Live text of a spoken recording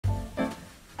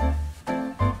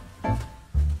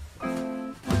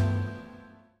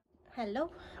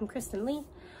Hello, I'm Kristen Lee.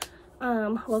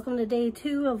 Welcome to day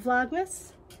 2 of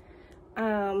Vlogmas.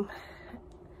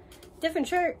 Different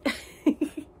shirt,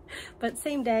 but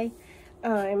same day.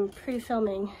 I'm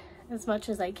pre-filming as much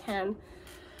as I can,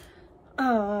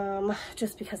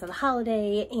 just because of the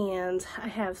holiday, and I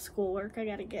have schoolwork I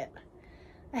gotta get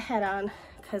ahead on,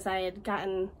 because I had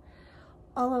gotten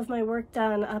all of my work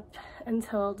done up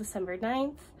until December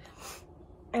 9th,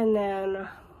 and then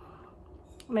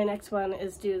my next one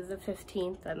is due the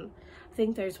 15th, and I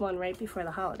think there's one right before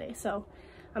the holiday, so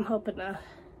I'm hoping to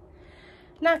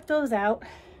knock those out.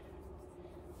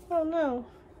 Oh no.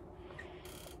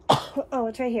 Oh,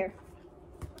 it's right here.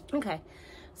 Okay,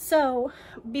 so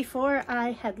before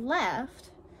I had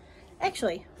left,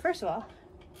 actually, first of all,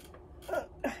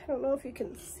 I don't know if you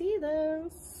can see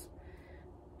this.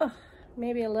 Oh,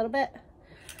 maybe a little bit.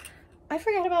 I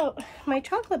forgot about my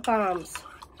chocolate bombs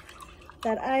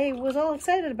that I was all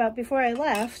excited about before I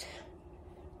left,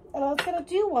 and I was gonna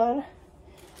do one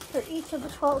for each of the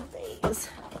 12 days.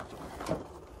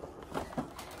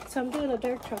 So I'm doing a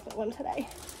dark chocolate one today.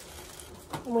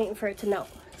 I'm waiting for it to melt,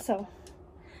 so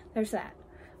there's that.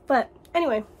 But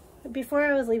anyway, before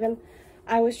I was leaving,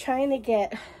 I was trying to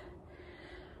get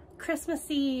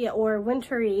Christmassy or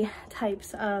wintry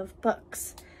types of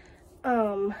books,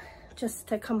 just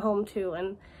to come home to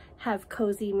and have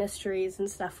cozy mysteries and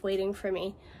stuff waiting for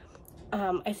me.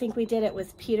 I think we did it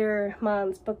with Peter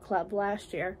Mon's book club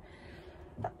last year.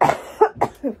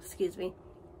 Excuse me.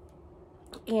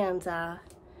 And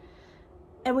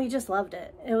we just loved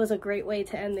it. It was a great way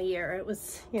to end the year. It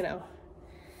was, you know,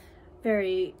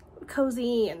 very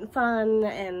cozy and fun,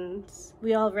 and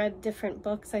we all read different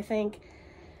books, I think.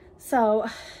 So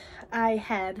I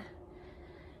had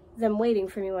them waiting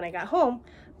for me when I got home.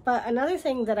 But another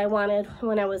thing that I wanted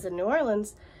when I was in New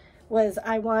Orleans was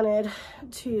I wanted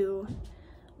to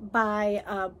buy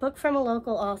a book from a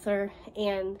local author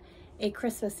and a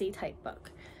Christmassy type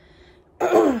book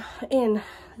in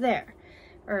there,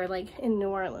 or like in New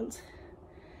Orleans.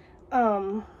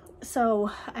 So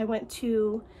I went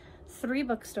to 3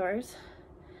 bookstores.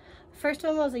 First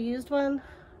one was a used one,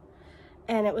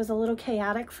 and it was a little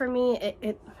chaotic for me.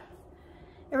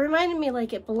 It reminded me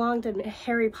like it belonged in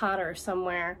Harry Potter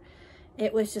somewhere.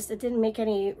 It was just, it didn't make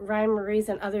any rhyme or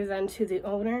reason other than to the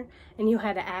owner, and you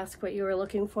had to ask what you were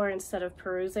looking for instead of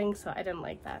perusing, so I didn't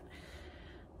like that.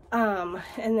 And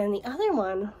then the other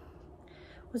one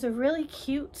was a really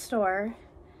cute store,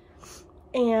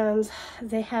 and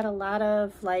they had a lot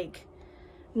of like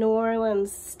New Orleans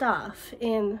stuff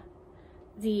in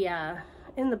the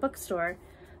bookstore,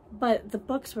 but the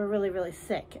books were really, really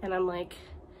thick, and I'm like,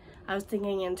 I was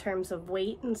thinking in terms of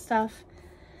weight and stuff.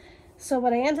 So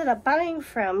what I ended up buying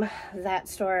from that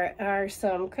store are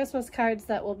some Christmas cards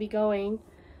that will be going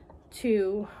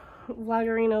to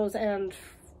vloggerinos and,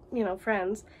 you know,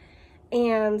 friends.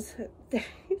 And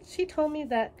she told me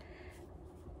that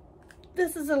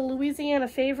this is a Louisiana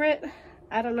favorite.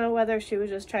 I don't know whether she was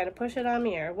just trying to push it on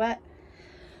me or what.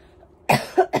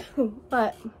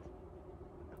 But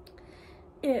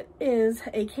it is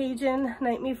a Cajun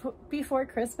Night Before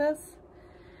Christmas,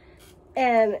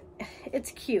 and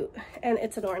it's cute, and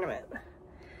it's an ornament.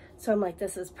 So I'm like,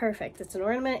 this is perfect. It's an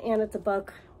ornament and it's a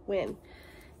book, win.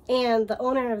 And the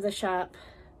owner of the shop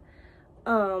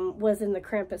was in the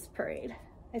Krampus parade.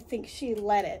 I think she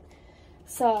led it.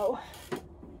 So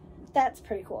that's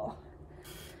pretty cool.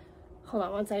 Hold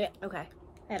on one second. Okay,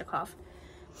 I had a cough.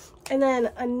 And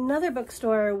then another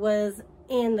bookstore was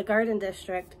in the Garden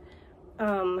District.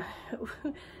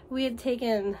 We had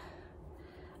taken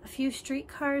a few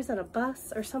streetcars and a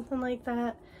bus or something like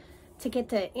that to get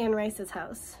to Anne Rice's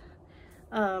house.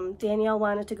 Danielle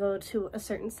wanted to go to a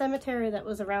certain cemetery that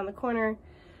was around the corner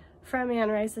from Anne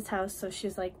Rice's house, so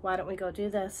she's like, why don't we go do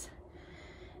this?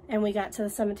 And we got to the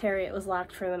cemetery. It was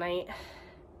locked for the night,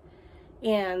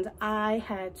 and I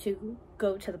had to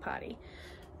go to the potty.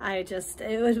 It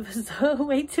was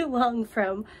way too long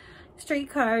from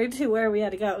streetcar to where we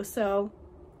had to go. So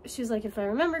she was like, if I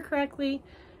remember correctly,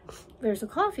 there's a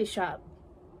coffee shop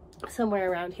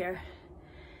somewhere around here.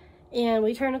 And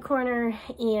we turned a corner,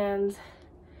 and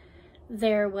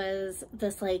there was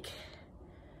this, like,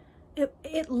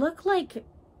 it looked like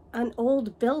an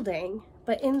old building,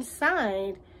 but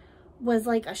inside was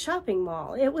like a shopping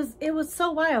mall. It was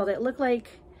so wild. It looked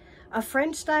like a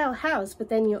French style house, but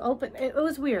then you open it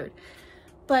was weird.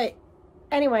 But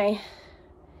anyway,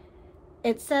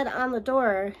 it said on the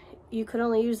door you could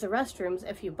only use the restrooms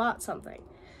if you bought something.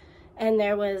 And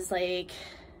there was a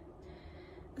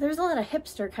lot of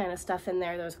hipster kind of stuff in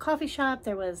there. There was a coffee shop,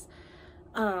 there was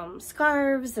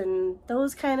scarves and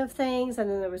those kind of things, and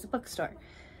then there was a bookstore.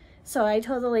 So I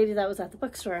told the lady that was at the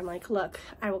bookstore, I'm like, look,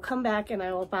 I will come back and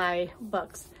I will buy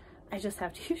books. I just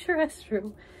have to use your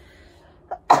restroom.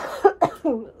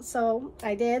 So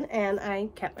I did, and I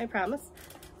kept my promise.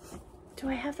 Do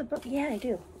I have the book? Yeah, I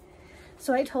do.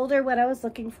 So I told her what I was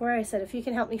looking for. I said, if you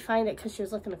can help me find it, because she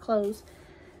was looking to close.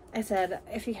 I said,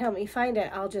 if you can help me find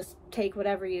it, I'll just take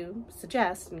whatever you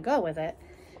suggest and go with it.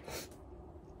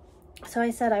 So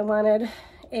I said I wanted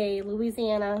a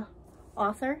Louisiana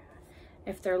author,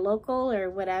 if they're local or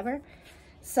whatever.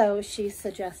 So she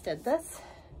suggested this.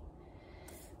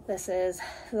 This is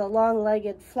The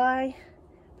Long-Legged Fly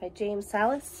by James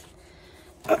Salas.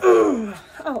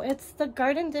 Oh, it's the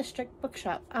Garden District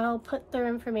Bookshop. I'll put their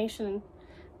information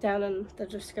down in the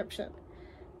description.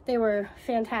 They were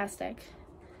fantastic.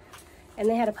 And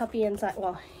they had a puppy inside.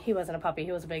 Well, he wasn't a puppy,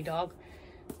 he was a big dog.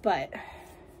 But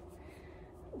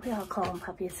we all call them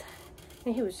puppies.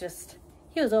 And he was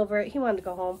over it. He wanted to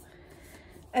go home.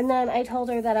 And then I told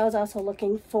her that I was also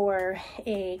looking for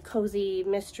a cozy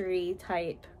mystery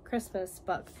type Christmas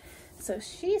book. So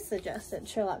she suggested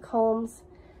Sherlock Holmes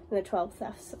and the 12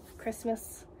 Thefts of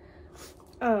Christmas.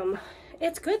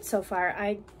 It's good so far.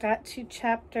 I got to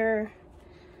chapter,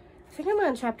 I think I'm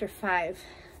on chapter 5,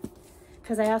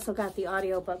 because I also got the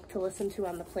audiobook to listen to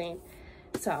on the plane.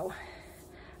 So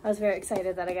I was very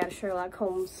excited that I got a Sherlock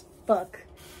Holmes book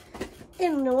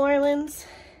in New Orleans.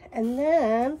 And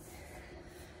then,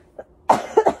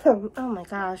 oh my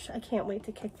gosh, I can't wait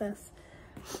to kick this.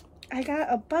 I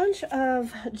got a bunch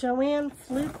of Joanne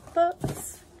Fluke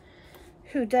books,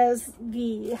 who does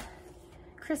the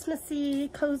Christmassy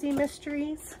cozy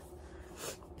mysteries.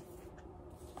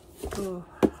 Oh.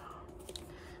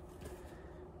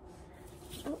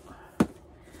 Oh.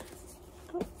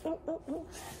 Oh, oh, oh.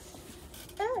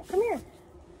 Ah, come here.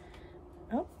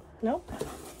 Oh, nope.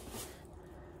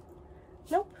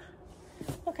 Nope.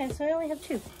 Okay, so I only have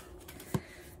 2.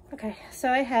 Okay, so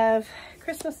I have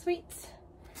Christmas Sweets,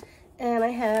 and I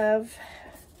have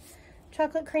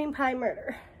Chocolate Cream Pie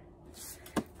Murder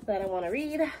that I want to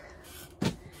read.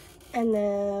 And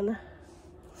then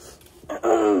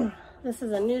this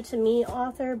is a new to me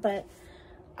author, but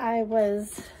I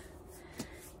was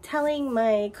telling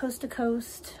my Coast to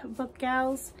Coast book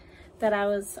gals that I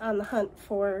was on the hunt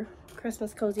for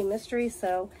Christmas cozy mystery.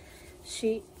 So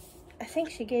I think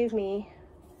she gave me,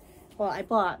 well, I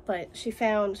bought, but she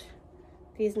found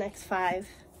these next 5.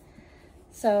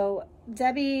 So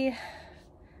Debbie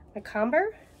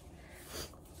McComber,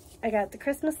 I got The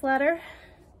Christmas Letter,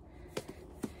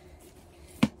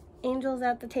 Angels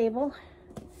at the Table,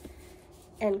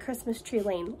 and Christmas Tree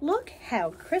Lane. Look how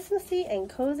Christmassy and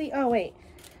cozy. Oh wait,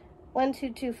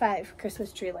 1225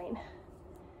 Christmas Tree Lane.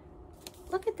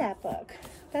 Look at that book.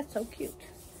 That's so cute.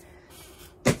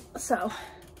 So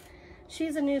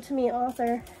she's a new to me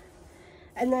author.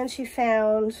 And then she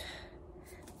found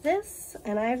this,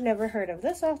 and I've never heard of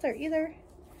this author either.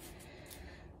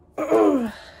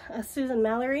 Susan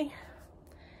Mallory,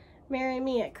 Marry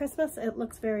Me at Christmas. It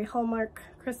looks very Hallmark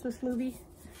Christmas movie.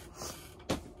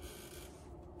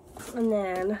 And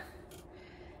then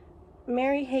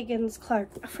Mary Higgins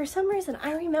Clark. For some reason,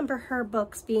 I remember her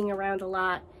books being around a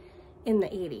lot in the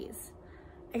 80s.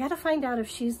 I gotta find out if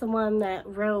she's the one that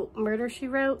wrote Murder, She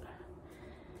Wrote.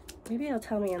 Maybe it'll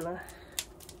tell me in the...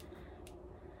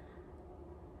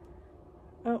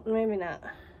 Oh, maybe not.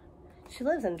 She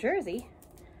lives in Jersey.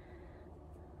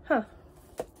 Huh.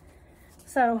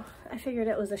 So I figured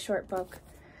it was a short book.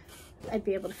 I'd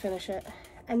be able to finish it.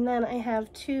 And then I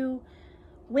have 2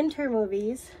 winter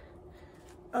movies.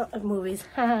 Movies.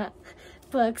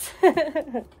 Books.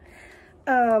 I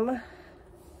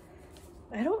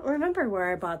don't remember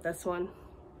where I bought this one.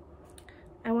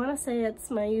 I want to say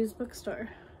it's my used bookstore.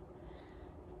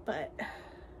 But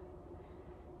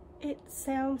it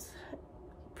sounds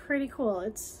pretty cool.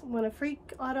 It's When a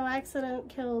Freak Auto Accident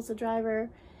Kills a Driver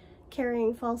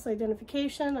Carrying False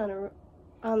Identification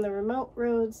on the remote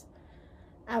roads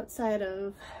outside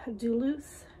of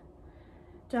Duluth.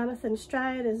 Jonathan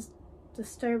Stride is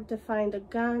disturbed to find a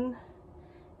gun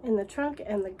in the trunk,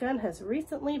 and the gun has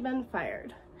recently been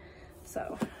fired.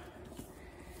 So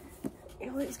you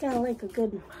always gotta like a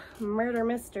good murder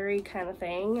mystery kind of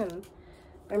thing,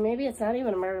 or maybe it's not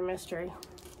even a murder mystery.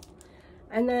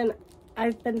 And then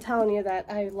I've been telling you that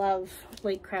I love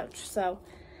Blake Crouch, so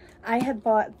I had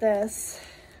bought this,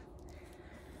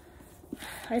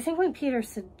 I think when Peter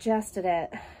suggested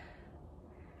it,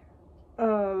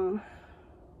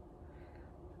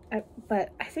 but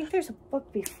I think there's a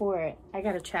book before it. I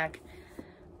gotta check.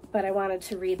 But I wanted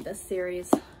to read this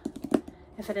series,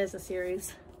 if it is a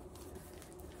series.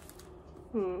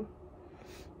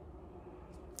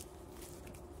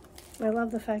 I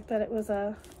love the fact that it was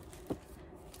a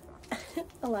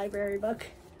library book.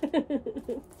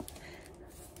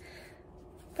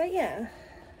 But yeah,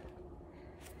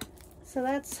 so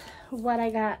that's what I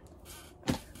got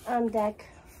on deck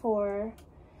for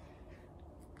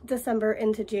December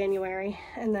into January.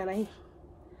 And then I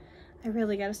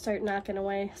really got to start knocking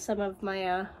away some of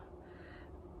my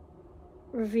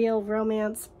Reveal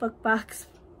Romance book box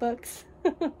books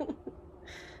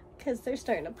because they're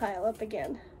starting to pile up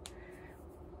again.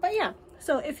 But yeah,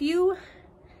 so if you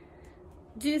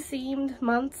do themed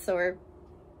months or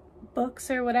books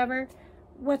or whatever,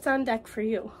 what's on deck for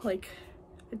you? Like,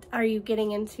 are you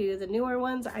getting into the newer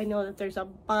ones? I know that there's a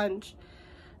bunch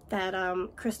that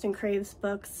Kristen Crave's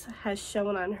Books has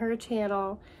shown on her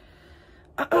channel.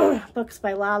 Books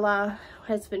by Lala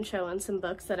has been showing some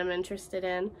books that I'm interested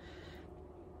in.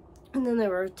 And then there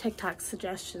were TikTok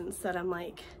suggestions that I'm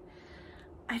like,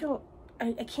 I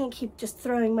can't keep just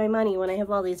throwing my money when I have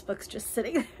all these books just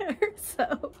sitting there.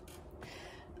 So,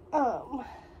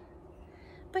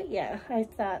 but yeah, I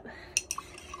thought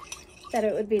that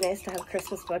it would be nice to have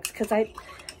Christmas books, because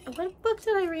what book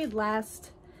did I read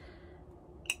last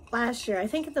year? I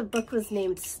think the book was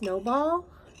named Snowball,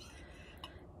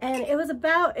 and it was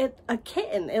about a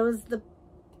kitten. It was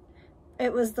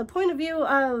the point of view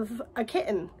of a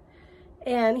kitten,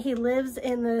 and he lives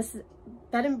in this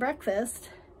bed and breakfast,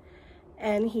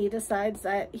 and he decides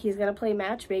that he's gonna play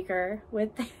matchmaker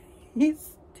with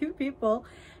these two people,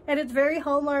 and it's very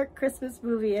Hallmark Christmas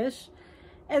movie-ish.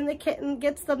 And the kitten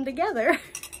gets them together.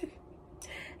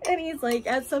 And he's like,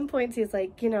 at some points, he's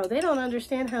like, you know, they don't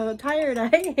understand how tired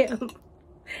I am.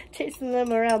 Chasing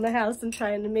them around the house and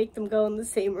trying to make them go in the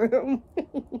same room.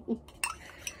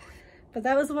 But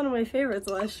that was one of my favorites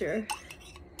last year.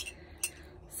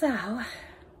 So,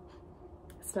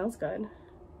 it smells good.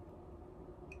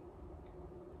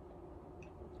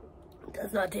 It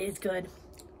does not taste good.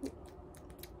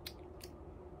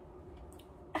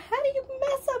 How do you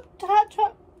mess up hot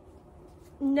chocolate?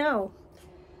 No.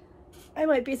 I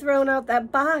might be throwing out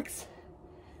that box.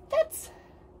 That's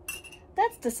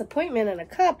disappointment in a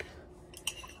cup.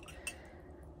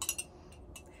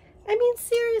 I mean,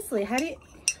 seriously, how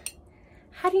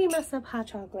do you mess up hot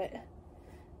chocolate?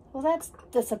 Well, that's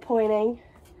disappointing.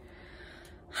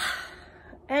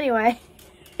 Anyway,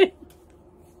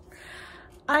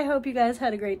 I hope you guys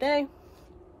had a great day.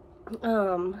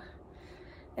 And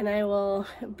I will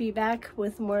be back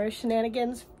with more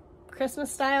shenanigans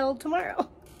Christmas style tomorrow.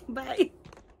 Bye.